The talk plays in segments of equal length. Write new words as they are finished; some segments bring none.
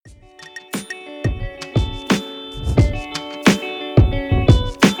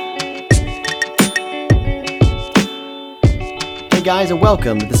guys, and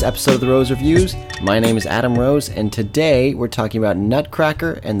welcome to this episode of the Rose Reviews. My name is Adam Rose, and today we're talking about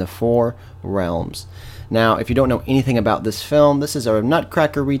Nutcracker and the Four Realms. Now, if you don't know anything about this film, this is a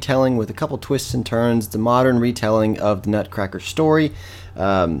Nutcracker retelling with a couple twists and turns, the modern retelling of the Nutcracker story.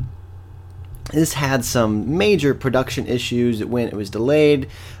 This had some major production issues. It was delayed,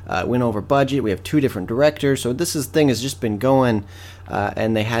 went over budget. We have two different directors, so this thing has just been going,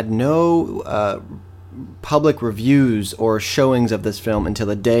 and they had no public reviews or showings of this film until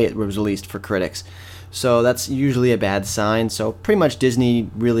the day it was released for critics. So that's usually a bad sign. So pretty much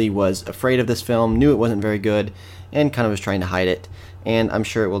Disney really was afraid of this film, knew it wasn't very good, and kind of was trying to hide it. And I'm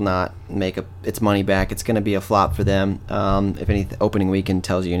sure it will not make its money back. It's going to be a flop for them, if anything, opening weekend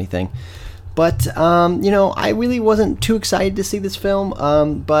tells you anything. But, I really wasn't too excited to see this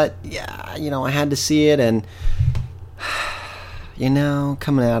film. But, yeah, I had to see it, and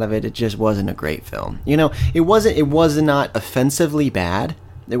coming out of it, it just wasn't a great film. It was not offensively bad.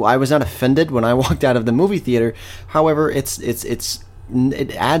 I was not offended when I walked out of the movie theater. However, it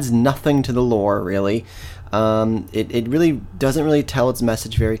adds nothing to the lore, really. It really doesn't really tell its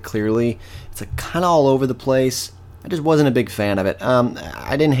message very clearly. It's kind of all over the place. I just wasn't a big fan of it.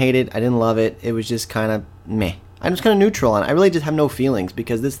 I didn't hate it. I didn't love it. It was just kind of meh. I'm just kind of neutral on it. I really just have no feelings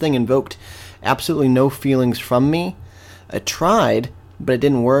because this thing invoked absolutely no feelings from me. I tried, but it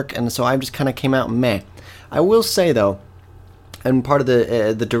didn't work, and so I just kind of came out meh. I will say, though, and part of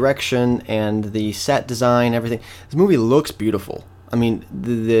the direction and the set design, everything, this movie looks beautiful. I mean,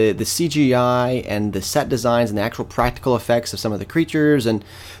 the CGI and the set designs and the actual practical effects of some of the creatures and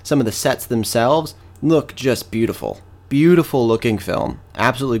some of the sets themselves look just beautiful. Beautiful looking film.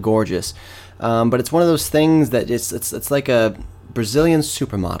 Absolutely gorgeous. But it's one of those things that it's like a Brazilian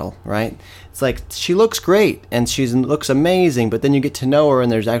supermodel, right? It's like she looks great and she looks amazing, but then you get to know her and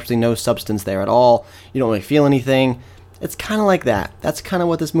there's actually no substance there at all. You don't really feel anything. It's kind of like that. That's kind of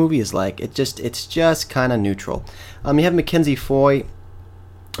what this movie is like. It's just kind of neutral. You have Mackenzie Foy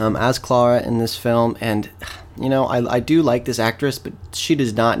as Clara in this film, and I do like this actress, but she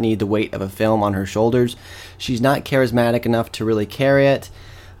does not need the weight of a film on her shoulders. She's not charismatic enough to really carry it.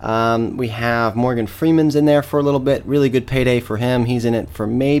 We have Morgan Freeman's in there for a little bit. Really good payday for him. He's in it for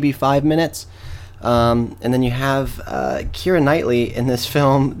maybe 5 minutes. And then you have Keira Knightley in this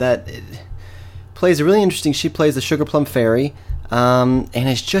film that plays a really interesting... She plays the Sugar Plum Fairy, and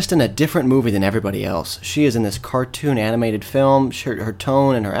is just in a different movie than everybody else. She is in this cartoon animated film. Her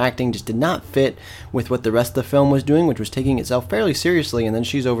tone and her acting just did not fit with what the rest of the film was doing, which was taking itself fairly seriously, and then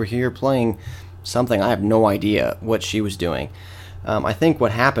she's over here playing something I have no idea what she was doing. I think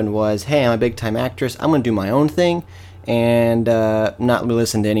what happened was, hey, I'm a big-time actress, I'm going to do my own thing, and not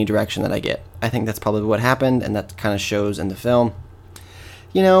listen to any direction that I get. I think that's probably what happened, and that kind of shows in the film.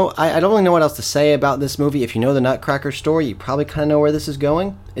 I don't really know what else to say about this movie. If you know the Nutcracker story, you probably kind of know where this is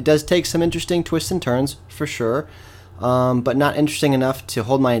going. It does take some interesting twists and turns, for sure, but not interesting enough to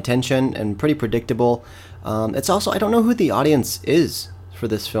hold my attention, and pretty predictable. It's also, I don't know who the audience is for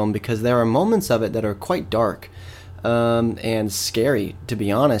this film, because there are moments of it that are quite dark. And scary, to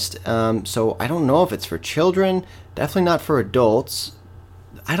be honest. So I don't know if it's for children, definitely not for adults.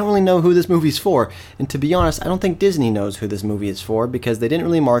 I don't really know who this movie's for, and to be honest, I don't think Disney knows who this movie is for, because they didn't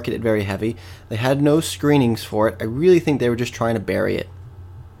really market it very heavy. They had no screenings for it. I really think they were just trying to bury it.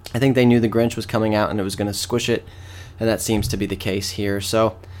 I think they knew The Grinch was coming out and it was going to squish it, and that seems to be the case here.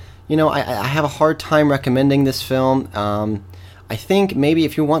 So, I have a hard time recommending this film. I think maybe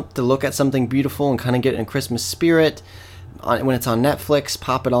if you want to look at something beautiful and kind of get in Christmas spirit, when it's on Netflix,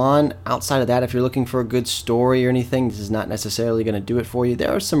 pop it on. Outside of that, if you're looking for a good story or anything, this is not necessarily going to do it for you.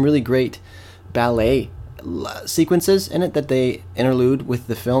 There are some really great ballet sequences in it that they interlude with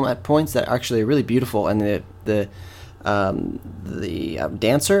the film at points that are actually really beautiful, and the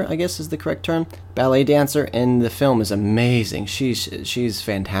dancer, I guess is the correct term, ballet dancer in the film is amazing. She's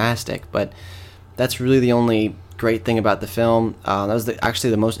fantastic, but that's really the only great thing about the film. That was actually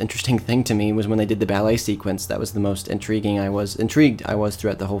the most interesting thing to me was when they did the ballet sequence. That was the most intrigued I was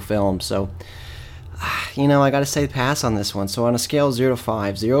throughout the whole film. So, I gotta say pass on this one. So on a scale of 0 to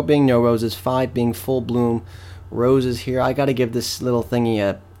 5, 0 being no roses, 5 being full bloom roses here, I gotta give this little thingy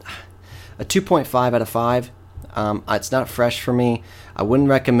a 2.5 out of 5. It's not fresh for me. I wouldn't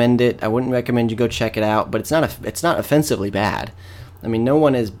recommend it. I wouldn't recommend you go check it out, but it's not offensively bad. I mean, no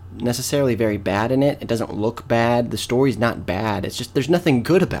one is necessarily very bad in it. It doesn't look bad. The story's not bad. It's just there's nothing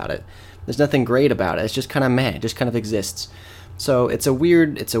good about it. There's nothing great about it. It's just kind of meh. It just kind of exists. So it's a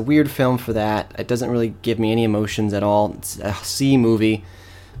weird film for that. It doesn't really give me any emotions at all. It's a C movie.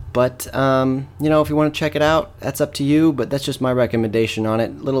 But, if you want to check it out, that's up to you. But that's just my recommendation on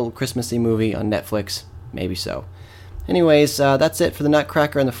it. Little Christmassy movie on Netflix. Maybe so. Anyways, that's it for the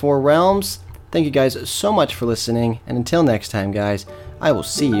Nutcracker and the Four Realms. Thank you guys so much for listening, and until next time, guys, I will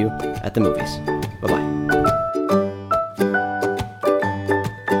see you at the movies. Bye-bye.